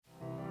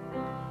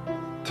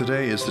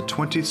Today is the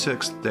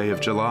 26th day of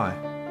July,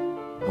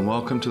 and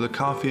welcome to the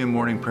Coffee and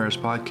Morning Prayers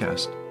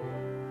podcast.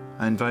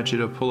 I invite you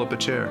to pull up a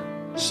chair,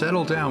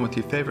 settle down with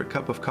your favorite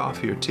cup of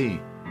coffee or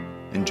tea,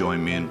 and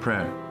join me in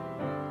prayer.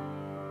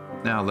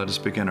 Now let us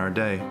begin our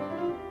day.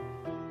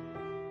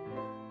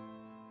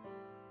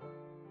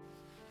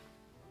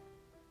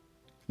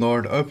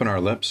 Lord, open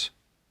our lips,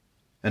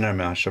 and our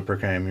mouth shall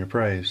proclaim your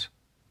praise.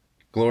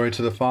 Glory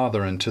to the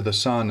Father, and to the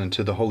Son, and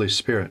to the Holy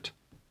Spirit,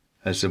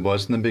 as it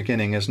was in the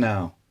beginning, is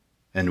now,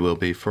 and will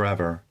be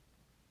forever.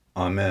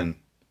 Amen.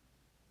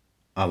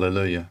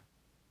 Alleluia.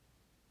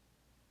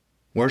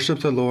 Worship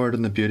the Lord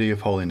in the beauty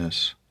of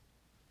holiness.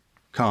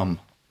 Come,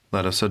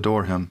 let us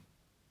adore him.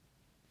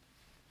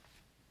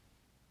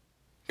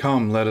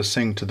 Come, let us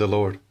sing to the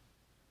Lord.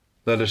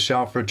 Let us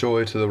shout for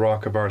joy to the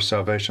rock of our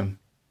salvation.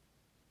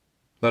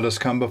 Let us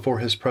come before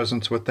his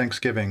presence with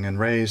thanksgiving and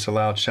raise a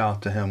loud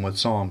shout to him with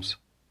psalms.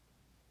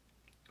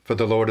 For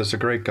the Lord is a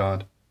great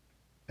God,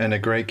 and a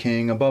great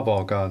King above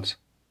all gods.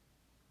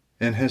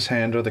 In his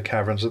hand are the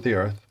caverns of the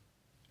earth,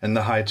 and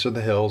the heights of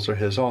the hills are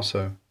his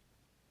also.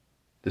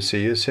 The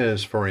sea is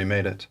his, for he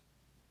made it,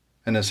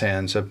 and his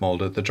hands have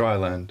molded the dry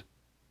land.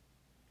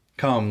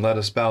 Come, let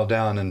us bow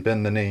down and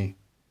bend the knee,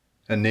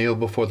 and kneel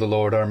before the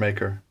Lord our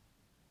Maker.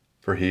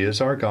 For he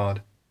is our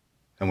God,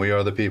 and we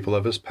are the people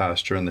of his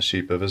pasture and the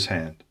sheep of his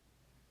hand.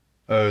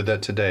 Oh,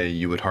 that today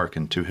you would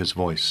hearken to his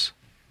voice.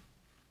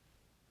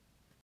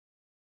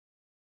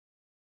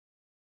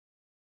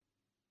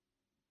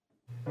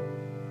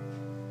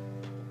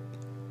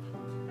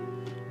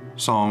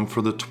 Psalm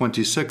for the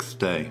 26th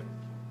day.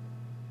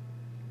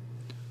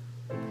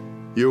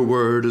 Your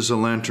word is a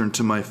lantern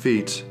to my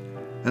feet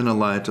and a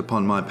light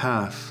upon my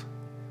path.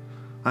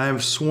 I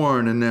have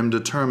sworn and am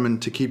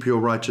determined to keep your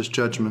righteous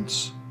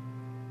judgments.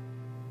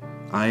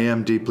 I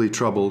am deeply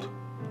troubled.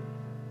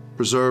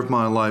 Preserve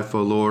my life,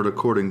 O Lord,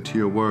 according to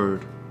your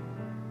word.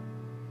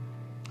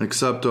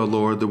 Accept, O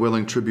Lord, the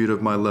willing tribute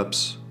of my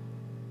lips,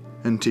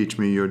 and teach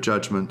me your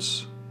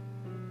judgments.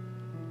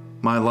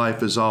 My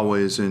life is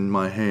always in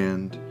my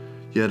hand,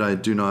 yet I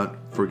do not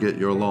forget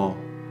your law.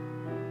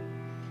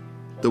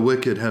 The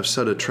wicked have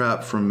set a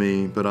trap for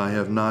me, but I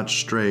have not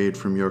strayed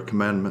from your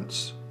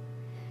commandments.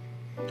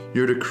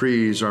 Your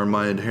decrees are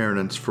my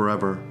inheritance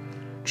forever.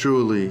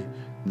 Truly,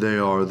 they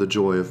are the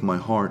joy of my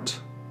heart.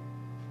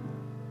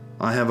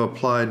 I have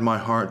applied my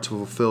heart to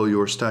fulfill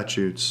your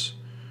statutes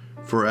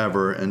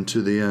forever and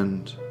to the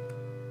end.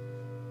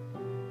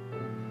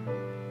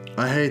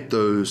 I hate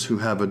those who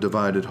have a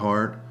divided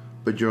heart,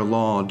 but your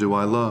law do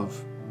I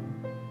love.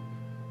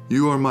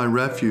 You are my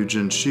refuge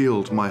and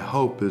shield, my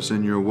hope is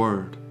in your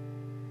word.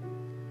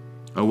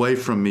 Away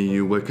from me,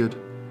 you wicked,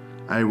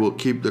 I will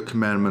keep the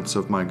commandments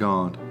of my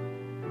God.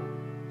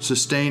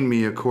 Sustain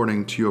me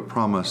according to your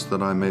promise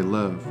that I may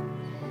live,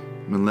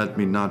 and let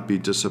me not be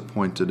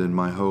disappointed in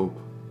my hope.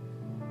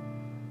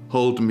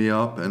 Hold me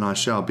up, and I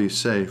shall be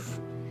safe,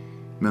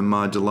 and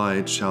my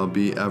delight shall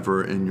be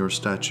ever in your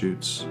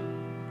statutes.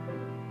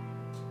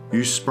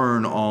 You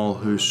spurn all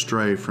who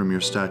stray from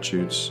your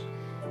statutes.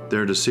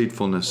 Their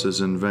deceitfulness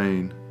is in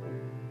vain.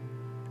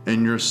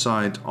 In your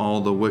sight all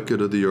the wicked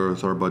of the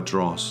earth are but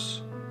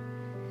dross.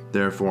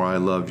 Therefore I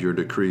love your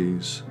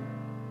decrees.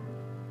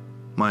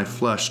 My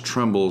flesh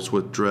trembles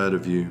with dread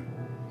of you.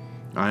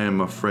 I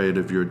am afraid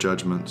of your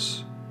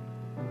judgments.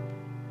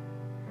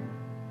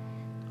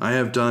 I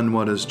have done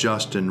what is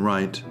just and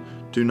right.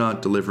 Do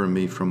not deliver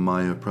me from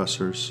my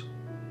oppressors.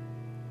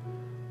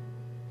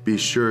 Be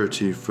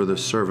surety for the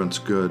servant's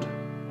good.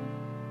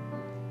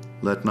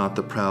 Let not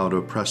the proud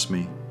oppress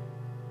me.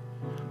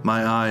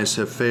 My eyes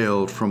have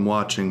failed from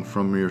watching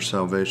from your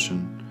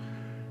salvation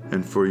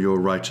and for your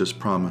righteous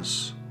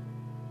promise.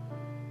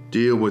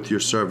 Deal with your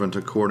servant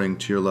according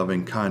to your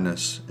loving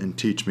kindness and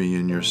teach me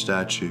in your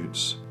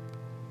statutes.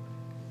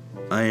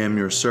 I am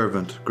your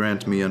servant,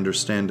 grant me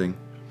understanding,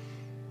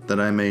 that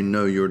I may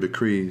know your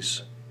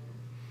decrees.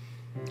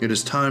 It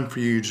is time for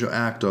you to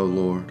act, O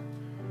Lord,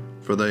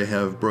 for they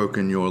have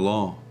broken your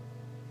law.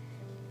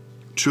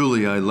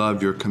 Truly I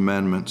love your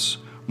commandments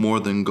more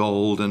than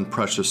gold and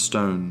precious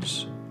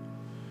stones.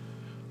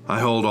 I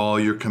hold all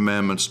your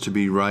commandments to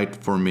be right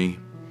for me.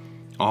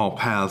 All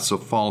paths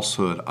of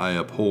falsehood I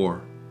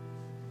abhor.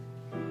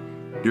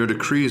 Your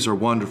decrees are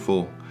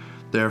wonderful,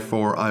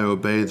 therefore I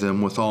obey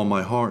them with all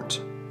my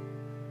heart.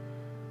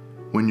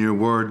 When your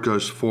word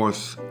goes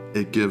forth,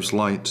 it gives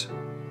light.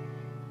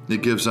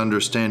 It gives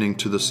understanding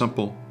to the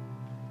simple.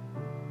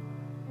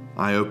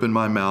 I open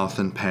my mouth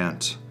and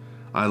pant.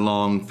 I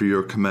long for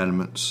your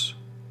commandments.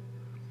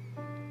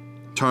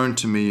 Turn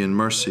to me in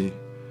mercy,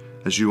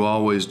 as you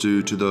always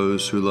do to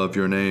those who love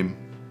your name.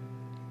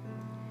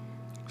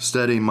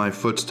 Steady my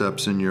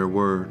footsteps in your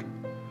word.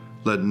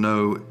 Let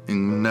no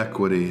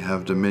iniquity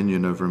have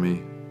dominion over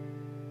me.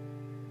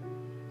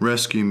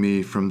 Rescue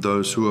me from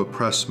those who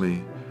oppress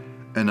me,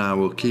 and I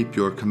will keep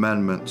your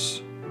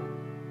commandments.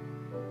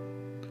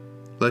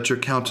 Let your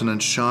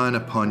countenance shine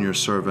upon your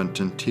servant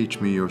and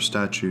teach me your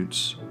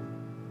statutes.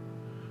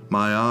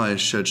 My eyes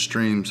shed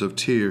streams of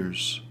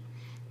tears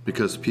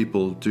because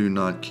people do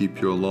not keep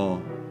your law.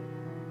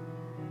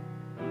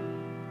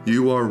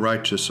 You are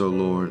righteous, O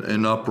Lord,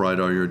 and upright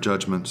are your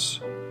judgments.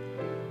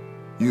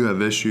 You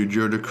have issued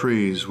your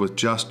decrees with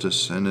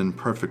justice and in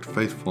perfect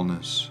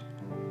faithfulness.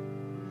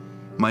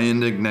 My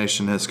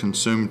indignation has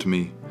consumed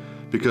me,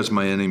 because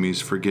my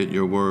enemies forget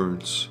your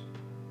words.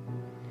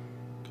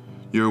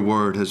 Your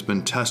word has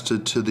been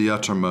tested to the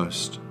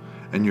uttermost,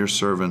 and your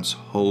servants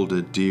hold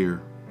it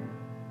dear.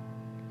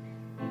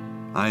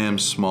 I am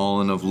small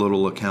and of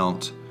little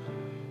account,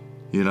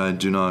 yet I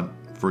do not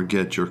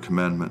forget your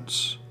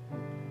commandments.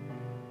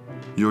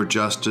 Your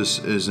justice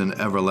is an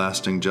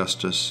everlasting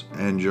justice,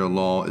 and your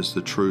law is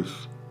the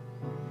truth.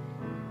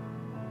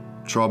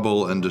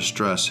 Trouble and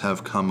distress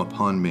have come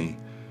upon me,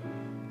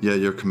 yet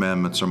your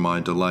commandments are my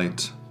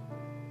delight.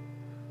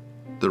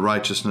 The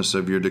righteousness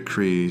of your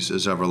decrees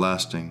is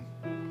everlasting.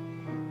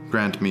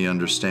 Grant me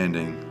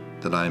understanding,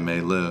 that I may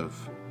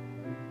live.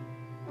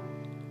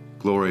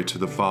 Glory to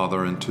the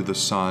Father, and to the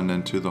Son,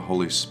 and to the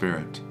Holy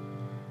Spirit,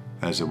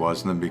 as it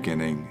was in the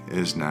beginning,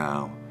 is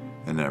now,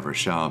 and ever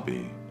shall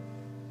be.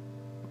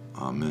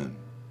 Amen.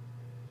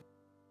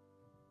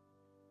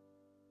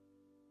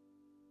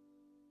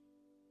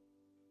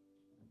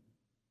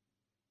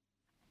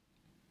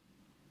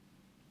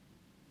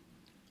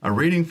 A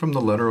reading from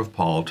the letter of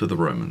Paul to the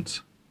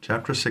Romans,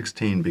 chapter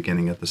 16,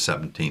 beginning at the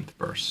 17th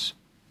verse.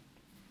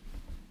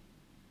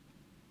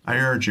 I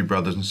urge you,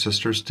 brothers and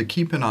sisters, to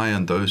keep an eye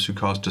on those who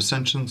cause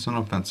dissensions and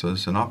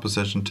offenses in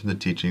opposition to the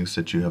teachings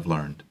that you have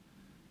learned.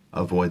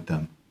 Avoid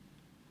them.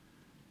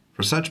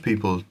 For such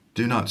people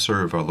do not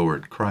serve our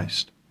Lord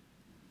Christ,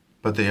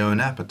 but their own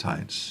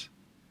appetites,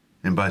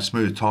 and by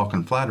smooth talk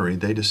and flattery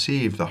they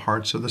deceive the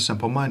hearts of the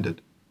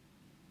simple-minded.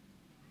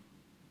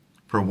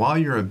 For while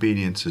your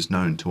obedience is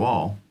known to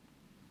all,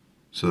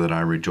 so that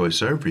I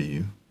rejoice over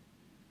you,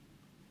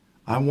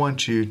 I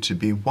want you to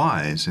be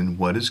wise in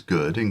what is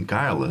good and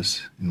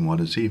guileless in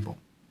what is evil.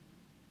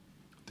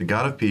 The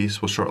God of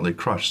peace will shortly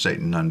crush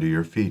Satan under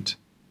your feet.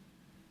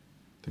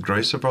 The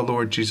grace of our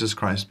Lord Jesus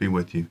Christ be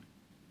with you.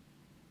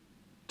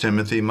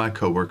 Timothy, my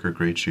co-worker,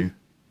 greets you.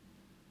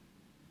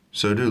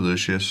 So do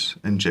Lucius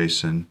and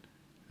Jason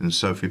and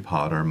Sophie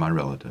Potter, my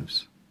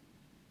relatives.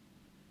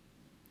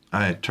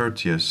 I,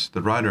 Tertius,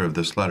 the writer of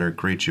this letter,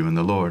 greet you in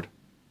the Lord.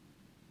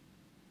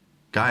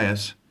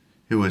 Gaius,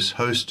 who is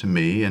host to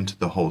me and to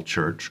the whole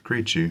church,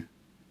 greets you.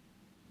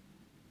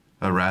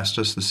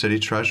 Erastus, the city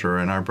treasurer,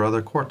 and our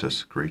brother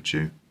Quartus greet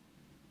you.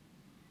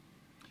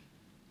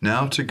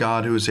 Now to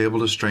God, who is able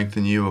to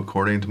strengthen you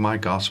according to my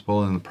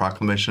gospel and the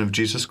proclamation of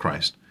Jesus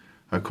Christ,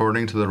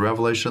 according to the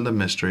revelation of the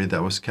mystery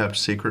that was kept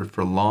secret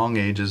for long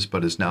ages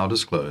but is now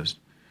disclosed,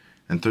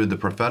 and through the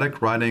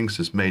prophetic writings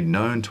is made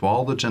known to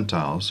all the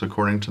Gentiles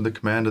according to the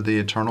command of the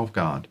eternal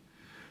God,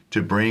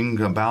 to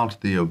bring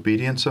about the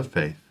obedience of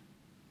faith,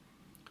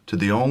 to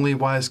the only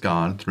wise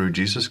God through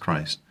Jesus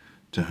Christ,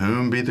 to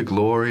whom be the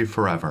glory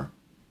forever.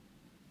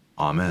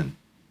 Amen.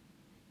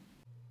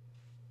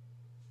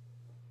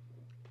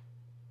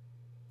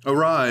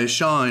 Arise,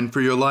 shine,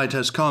 for your light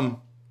has come,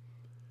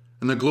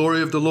 and the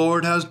glory of the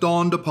Lord has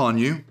dawned upon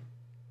you.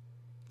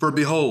 For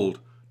behold,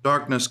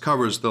 darkness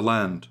covers the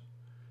land,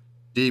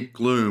 deep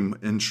gloom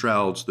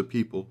enshrouds the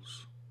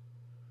peoples.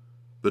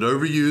 But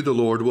over you the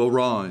Lord will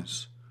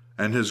rise,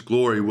 and his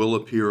glory will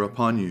appear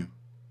upon you.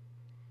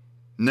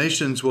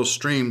 Nations will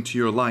stream to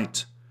your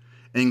light,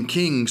 and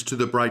kings to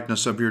the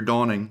brightness of your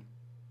dawning.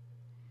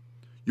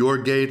 Your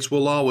gates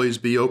will always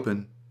be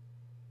open.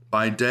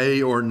 By day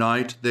or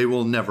night they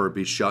will never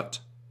be shut.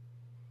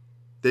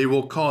 They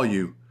will call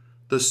you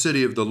the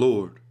city of the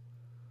Lord,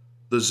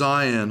 the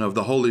Zion of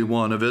the Holy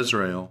One of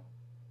Israel.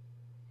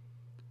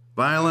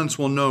 Violence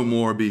will no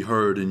more be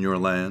heard in your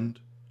land,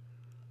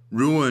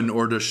 ruin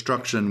or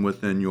destruction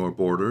within your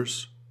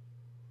borders.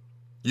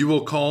 You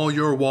will call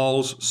your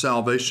walls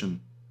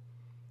salvation,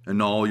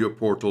 and all your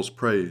portals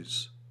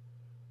praise.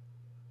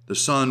 The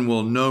sun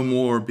will no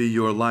more be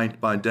your light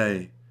by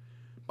day.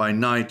 By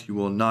night you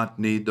will not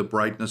need the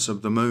brightness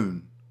of the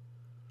moon.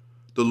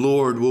 The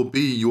Lord will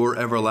be your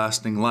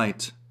everlasting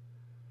light,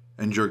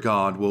 and your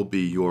God will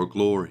be your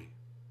glory.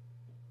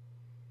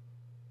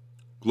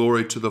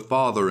 Glory to the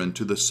Father, and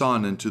to the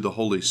Son, and to the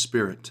Holy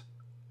Spirit,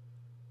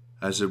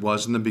 as it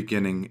was in the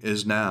beginning,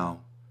 is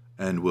now,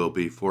 and will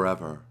be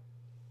forever.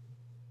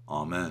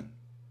 Amen.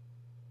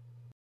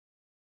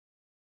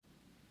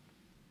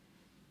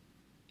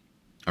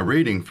 A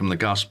reading from the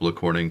Gospel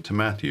according to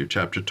Matthew,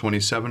 chapter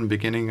 27,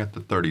 beginning at the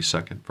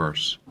 32nd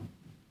verse.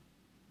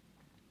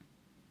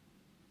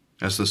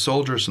 As the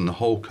soldiers and the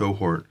whole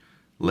cohort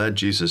led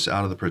Jesus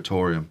out of the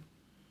praetorium,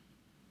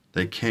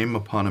 they came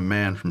upon a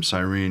man from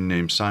Cyrene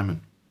named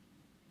Simon.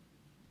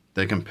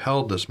 They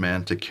compelled this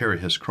man to carry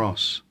his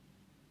cross.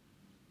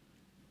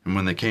 And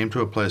when they came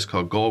to a place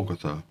called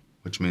Golgotha,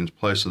 which means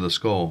place of the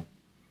skull,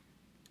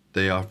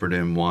 they offered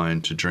him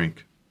wine to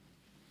drink,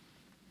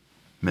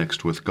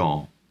 mixed with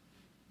gall.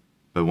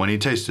 But when he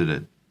tasted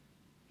it,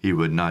 he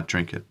would not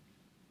drink it.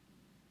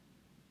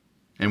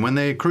 And when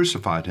they had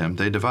crucified him,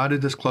 they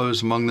divided his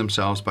clothes among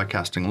themselves by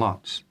casting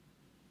lots.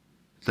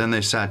 Then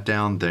they sat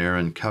down there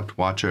and kept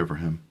watch over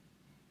him.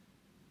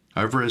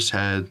 Over his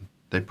head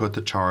they put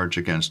the charge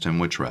against him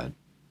which read,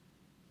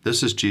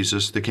 "This is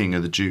Jesus, the King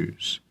of the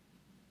Jews."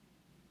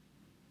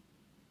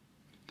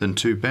 Then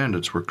 2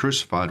 bandits were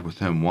crucified with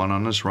him, one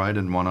on his right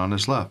and one on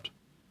his left.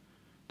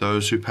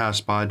 Those who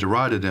passed by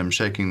derided him,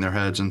 shaking their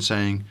heads and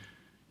saying,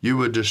 "You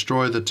would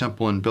destroy the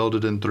temple and build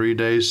it in 3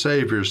 days.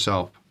 Save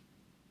yourself.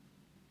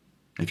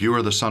 If you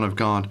are the Son of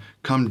God,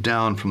 come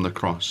down from the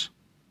cross."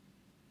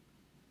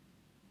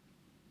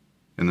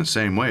 In the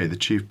same way, the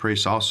chief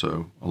priests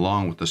also,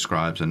 along with the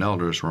scribes and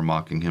elders, were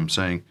mocking him,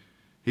 saying,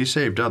 "He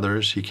saved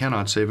others, he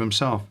cannot save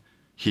himself.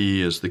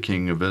 He is the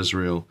King of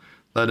Israel.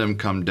 Let him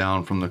come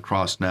down from the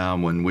cross now,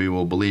 when we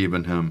will believe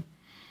in him.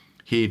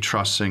 He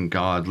trusts in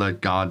God.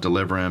 Let God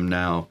deliver him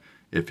now,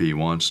 if he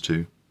wants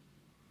to.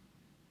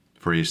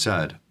 For he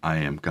said, 'I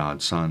am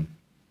God's son.'"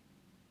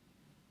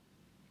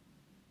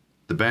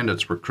 The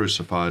bandits were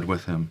crucified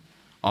with him,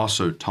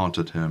 also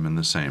taunted him in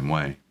the same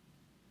way.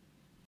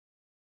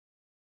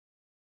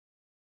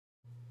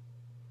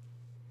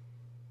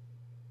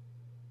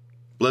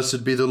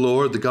 Blessed be the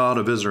Lord, the God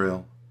of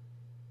Israel.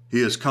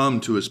 He has come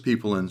to his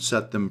people and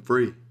set them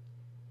free.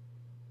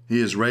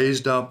 He has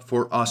raised up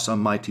for us a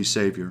mighty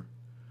Savior,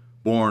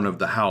 born of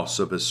the house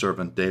of his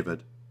servant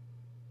David.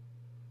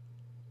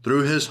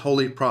 Through his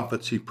holy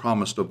prophets he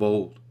promised of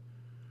old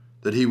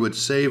that he would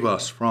save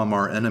us from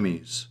our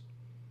enemies,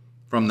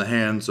 from the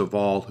hands of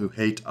all who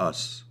hate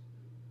us.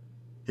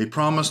 He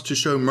promised to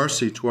show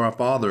mercy to our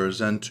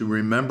fathers and to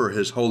remember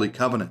his holy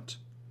covenant.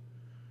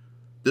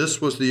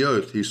 This was the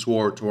oath he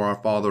swore to our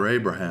father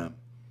Abraham,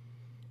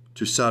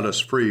 to set us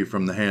free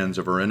from the hands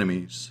of our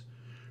enemies,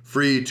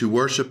 free to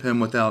worship him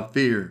without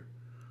fear,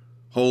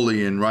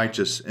 holy and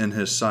righteous in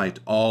his sight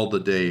all the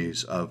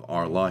days of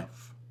our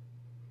life.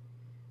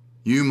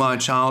 You, my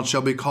child,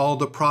 shall be called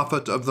the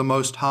prophet of the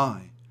Most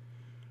High,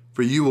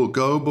 for you will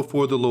go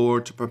before the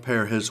Lord to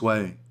prepare his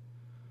way,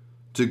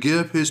 to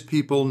give his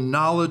people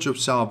knowledge of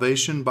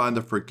salvation by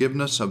the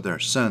forgiveness of their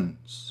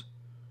sins.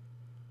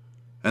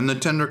 And the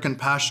tender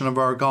compassion of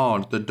our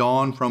God, the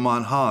dawn from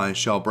on high,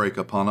 shall break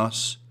upon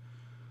us,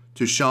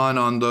 to shine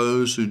on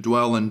those who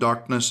dwell in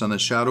darkness and the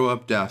shadow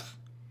of death,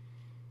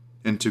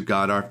 and to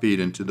guide our feet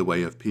into the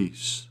way of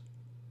peace.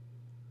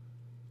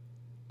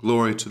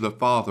 Glory to the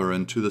Father,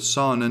 and to the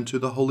Son, and to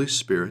the Holy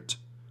Spirit,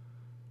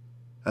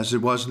 as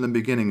it was in the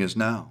beginning, is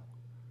now,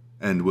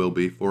 and will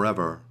be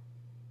forever.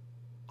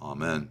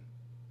 Amen.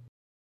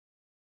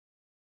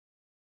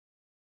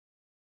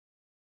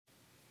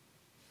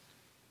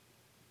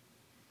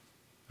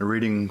 A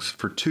readings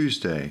for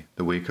Tuesday,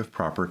 the week of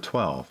Proper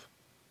 12.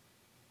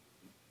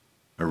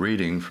 A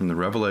reading from the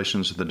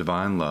Revelations of the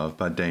Divine Love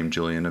by Dame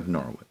Julian of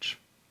Norwich.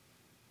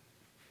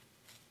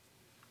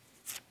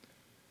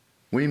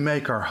 We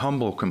make our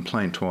humble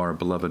complaint to our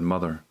beloved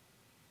Mother,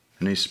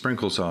 and he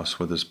sprinkles us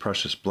with his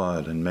precious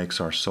blood and makes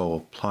our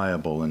soul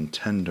pliable and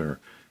tender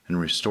and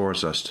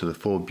restores us to the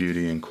full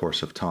beauty and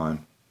course of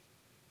time.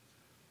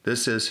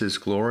 This is his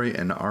glory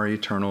and our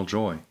eternal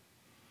joy.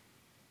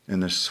 In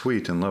this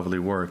sweet and lovely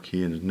work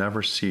he has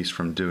never ceased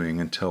from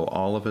doing until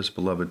all of his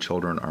beloved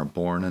children are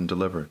born and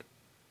delivered.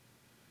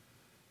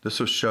 This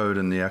was showed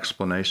in the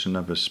explanation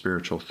of his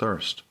spiritual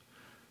thirst,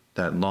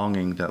 that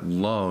longing that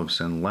loves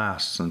and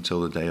lasts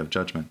until the day of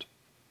judgment.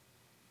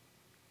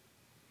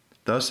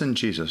 Thus in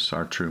Jesus,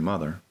 our true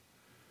mother,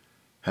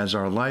 has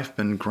our life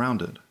been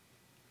grounded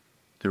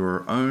through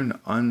her own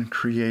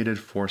uncreated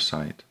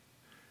foresight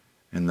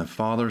in the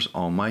Father's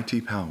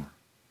almighty power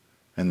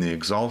and the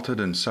exalted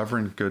and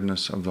sovereign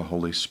goodness of the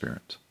Holy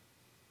Spirit.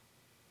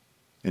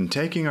 In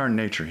taking our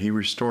nature, he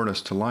restored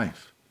us to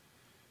life.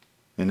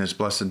 In his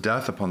blessed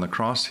death upon the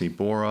cross, he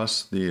bore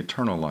us the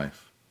eternal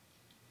life.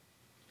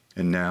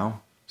 And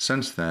now,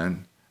 since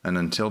then, and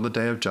until the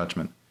day of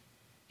judgment,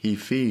 he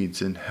feeds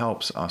and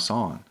helps us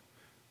on,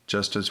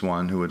 just as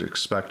one who would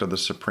expect of the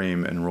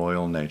supreme and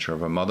royal nature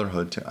of a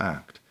motherhood to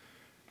act,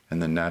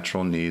 and the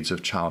natural needs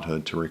of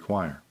childhood to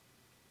require.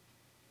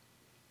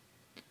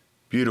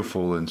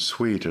 Beautiful and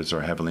sweet is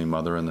our Heavenly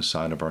Mother in the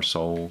sight of our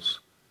souls,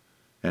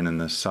 and in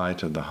the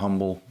sight of the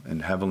humble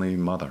and Heavenly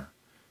Mother,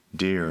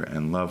 dear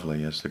and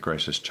lovely as the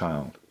gracious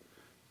child,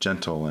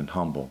 gentle and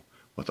humble,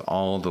 with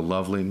all the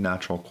lovely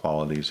natural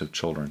qualities of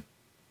children.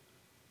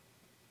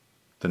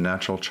 The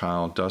natural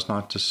child does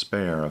not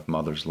despair of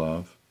mother's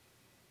love.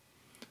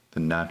 The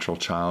natural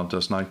child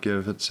does not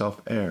give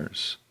itself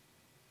airs.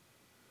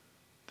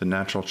 The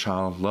natural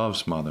child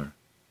loves mother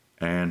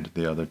and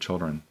the other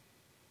children.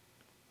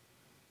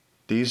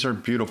 These are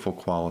beautiful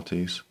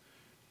qualities,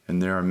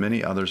 and there are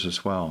many others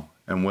as well,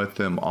 and with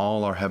them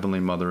all our Heavenly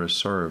Mother is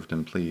served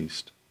and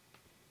pleased.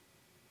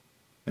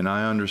 And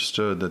I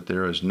understood that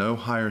there is no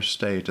higher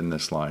state in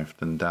this life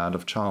than that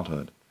of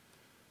childhood,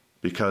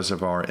 because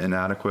of our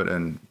inadequate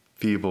and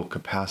feeble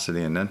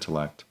capacity and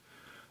intellect,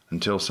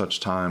 until such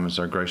time as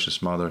our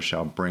gracious Mother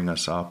shall bring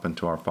us up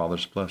into our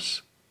Father's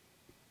bliss.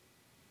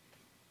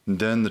 And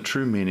then the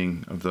true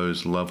meaning of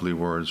those lovely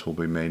words will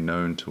be made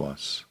known to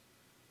us.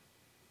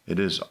 It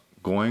is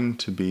going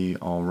to be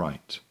all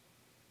right.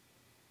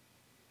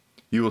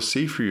 You will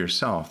see for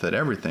yourself that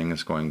everything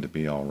is going to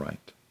be all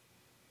right.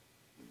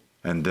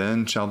 And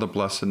then shall the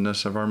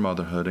blessedness of our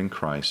motherhood in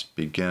Christ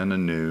begin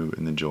anew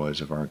in the joys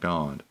of our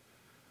God,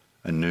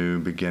 a new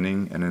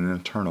beginning and an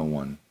eternal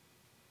one.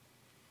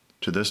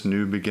 To this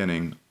new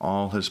beginning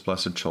all his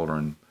blessed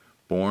children,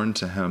 born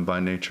to him by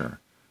nature,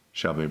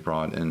 shall be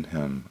brought in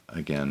him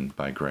again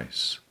by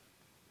grace.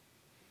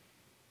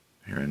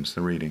 Here ends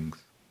the readings.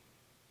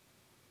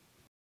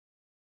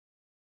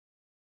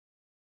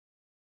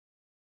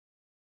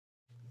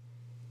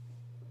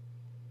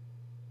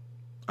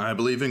 I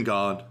believe in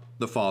God,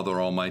 the Father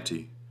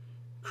Almighty,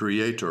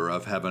 creator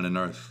of heaven and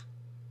earth.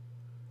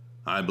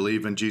 I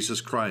believe in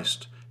Jesus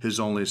Christ, his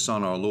only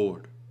Son, our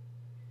Lord.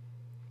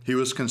 He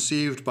was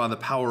conceived by the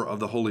power of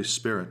the Holy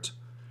Spirit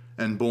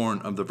and born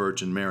of the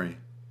Virgin Mary,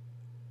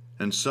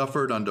 and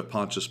suffered under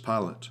Pontius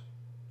Pilate,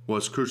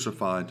 was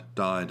crucified,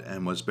 died,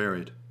 and was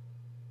buried.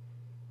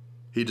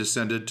 He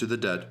descended to the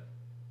dead.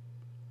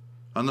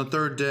 On the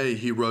third day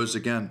he rose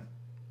again.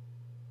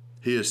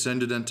 He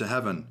ascended into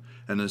heaven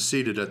and is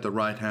seated at the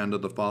right hand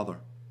of the Father.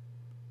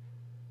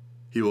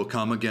 He will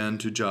come again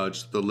to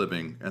judge the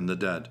living and the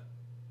dead.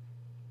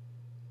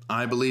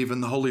 I believe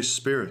in the Holy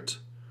Spirit,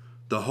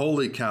 the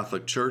Holy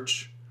Catholic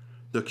Church,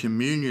 the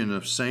communion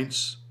of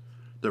saints,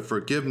 the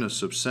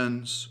forgiveness of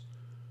sins,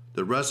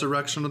 the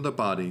resurrection of the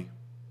body,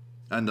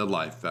 and the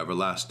life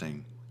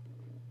everlasting.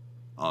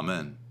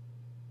 Amen.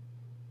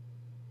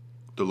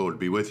 The Lord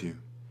be with you,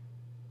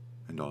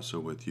 and also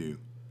with you.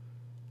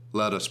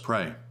 Let us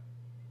pray.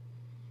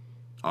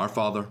 Our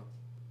Father,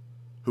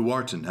 who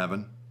art in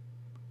heaven,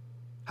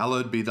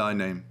 hallowed be thy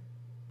name.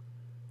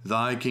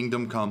 Thy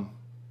kingdom come,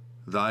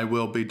 thy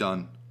will be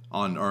done,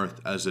 on earth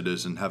as it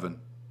is in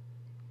heaven.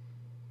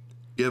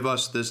 Give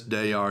us this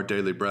day our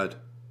daily bread,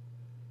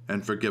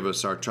 and forgive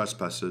us our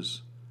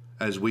trespasses,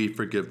 as we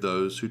forgive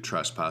those who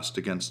trespass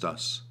against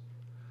us.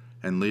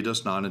 And lead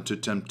us not into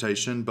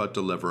temptation, but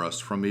deliver us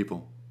from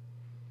evil.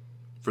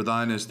 For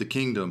thine is the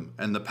kingdom,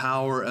 and the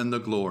power, and the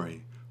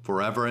glory,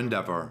 forever and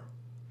ever.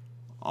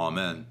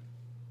 Amen.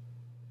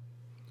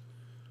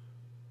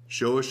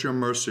 Show us your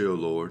mercy, O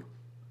Lord,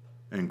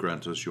 and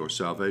grant us your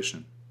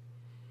salvation.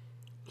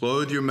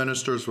 Clothe your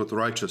ministers with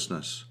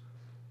righteousness.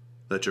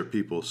 Let your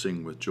people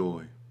sing with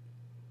joy.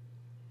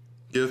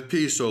 Give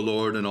peace, O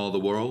Lord, in all the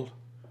world,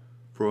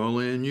 for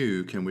only in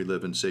you can we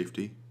live in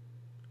safety.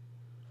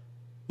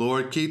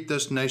 Lord, keep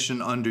this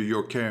nation under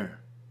your care,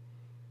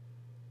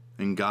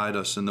 and guide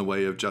us in the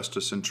way of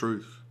justice and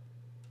truth.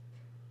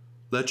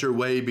 Let your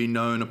way be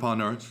known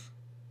upon earth,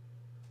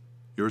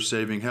 your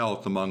saving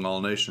health among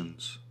all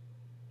nations.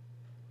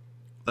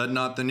 Let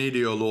not the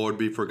needy, O Lord,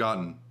 be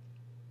forgotten,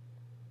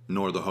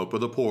 nor the hope of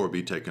the poor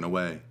be taken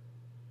away.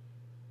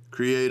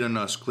 Create in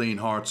us clean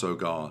hearts, O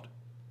God,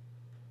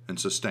 and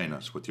sustain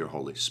us with your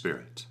Holy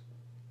Spirit.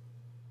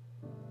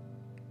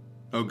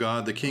 O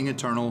God, the King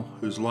eternal,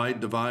 whose light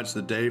divides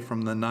the day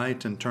from the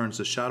night and turns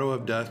the shadow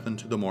of death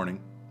into the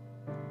morning,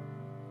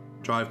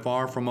 drive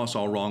far from us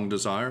all wrong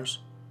desires,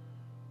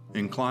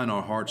 incline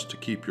our hearts to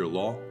keep your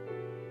law,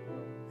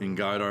 and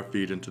guide our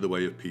feet into the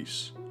way of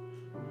peace,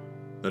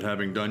 that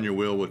having done your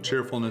will with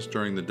cheerfulness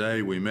during the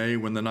day, we may,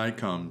 when the night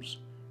comes,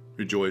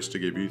 rejoice to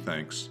give you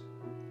thanks,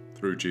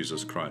 through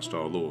Jesus Christ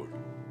our Lord.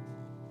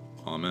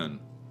 Amen.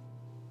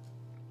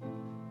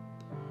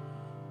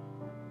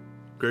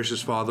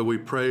 Gracious Father, we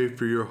pray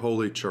for your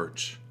holy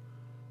church.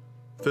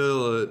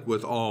 Fill it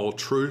with all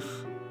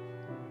truth,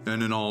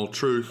 and in all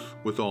truth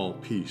with all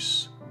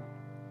peace.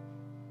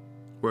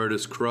 Where it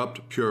is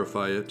corrupt,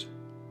 purify it.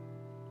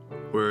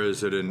 Where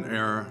is it in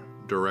error,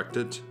 direct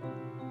it.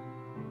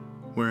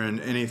 Where in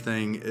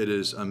anything it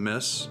is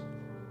amiss,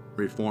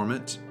 reform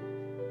it.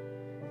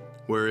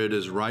 Where it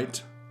is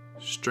right,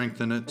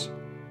 strengthen it.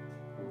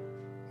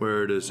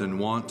 Where it is in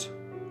want,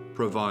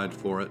 provide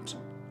for it.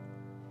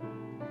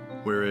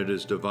 Where it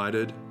is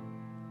divided,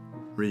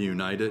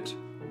 reunite it,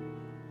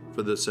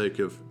 for the sake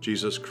of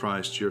Jesus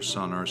Christ, your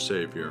Son, our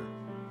Savior.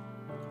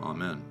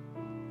 Amen.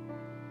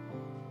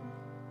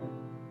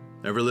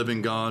 Ever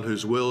living God,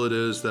 whose will it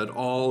is that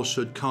all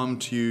should come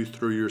to you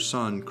through your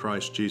Son,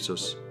 Christ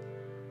Jesus,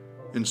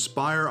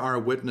 inspire our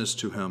witness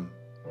to him,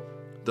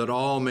 that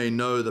all may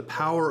know the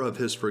power of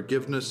his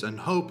forgiveness and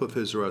hope of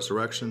his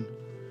resurrection,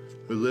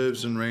 who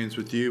lives and reigns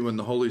with you in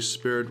the Holy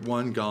Spirit,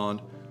 one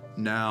God,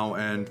 now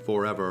and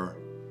forever.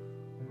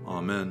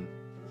 Amen.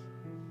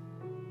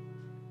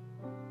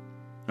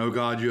 O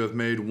God, you have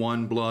made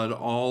one blood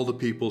all the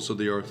peoples of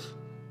the earth,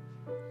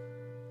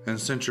 and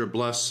sent your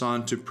blessed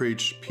Son to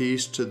preach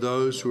peace to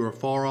those who are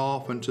far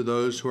off and to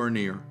those who are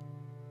near.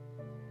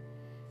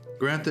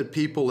 Grant that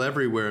people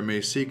everywhere may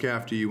seek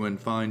after you and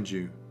find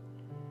you.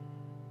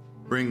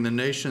 Bring the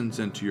nations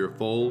into your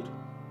fold,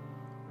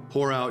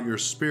 pour out your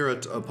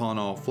Spirit upon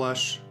all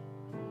flesh,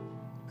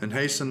 and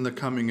hasten the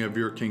coming of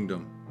your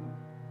kingdom,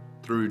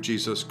 through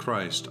Jesus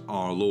Christ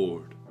our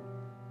Lord.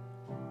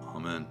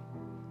 Amen.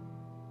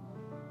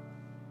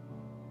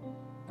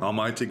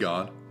 Almighty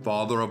God,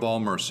 Father of all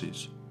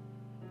mercies,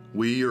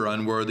 we, your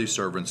unworthy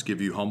servants,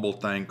 give you humble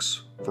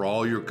thanks for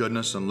all your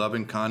goodness and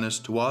loving kindness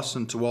to us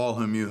and to all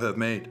whom you have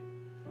made.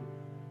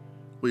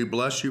 We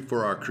bless you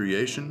for our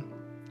creation,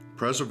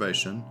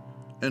 preservation,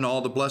 and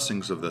all the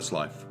blessings of this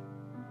life.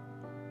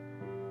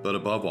 But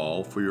above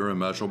all, for your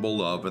immeasurable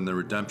love and the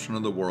redemption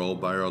of the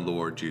world by our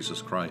Lord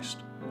Jesus Christ,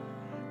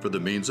 for the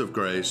means of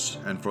grace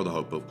and for the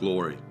hope of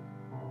glory.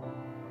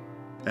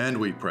 And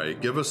we pray,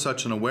 give us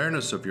such an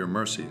awareness of your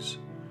mercies,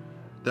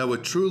 that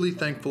with truly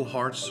thankful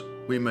hearts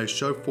we may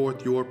show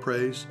forth your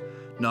praise,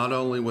 not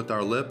only with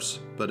our lips,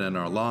 but in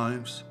our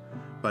lives,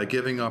 by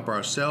giving up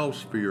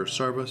ourselves for your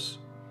service,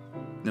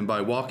 and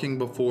by walking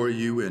before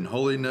you in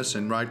holiness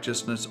and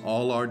righteousness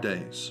all our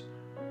days.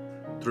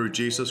 Through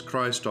Jesus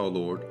Christ our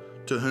Lord,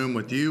 to whom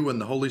with you and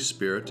the Holy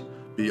Spirit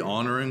be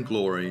honor and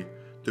glory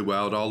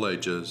throughout all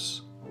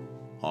ages.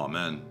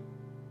 Amen.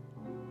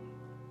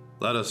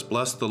 Let us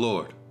bless the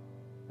Lord.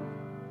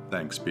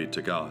 Thanks be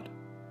to God.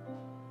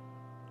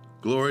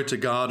 Glory to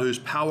God, whose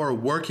power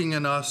working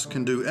in us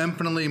can do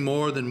infinitely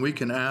more than we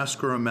can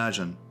ask or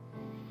imagine.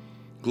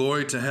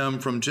 Glory to him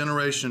from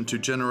generation to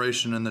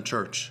generation in the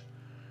church,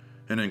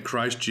 and in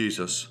Christ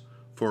Jesus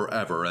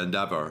forever and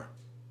ever.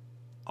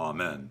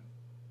 Amen.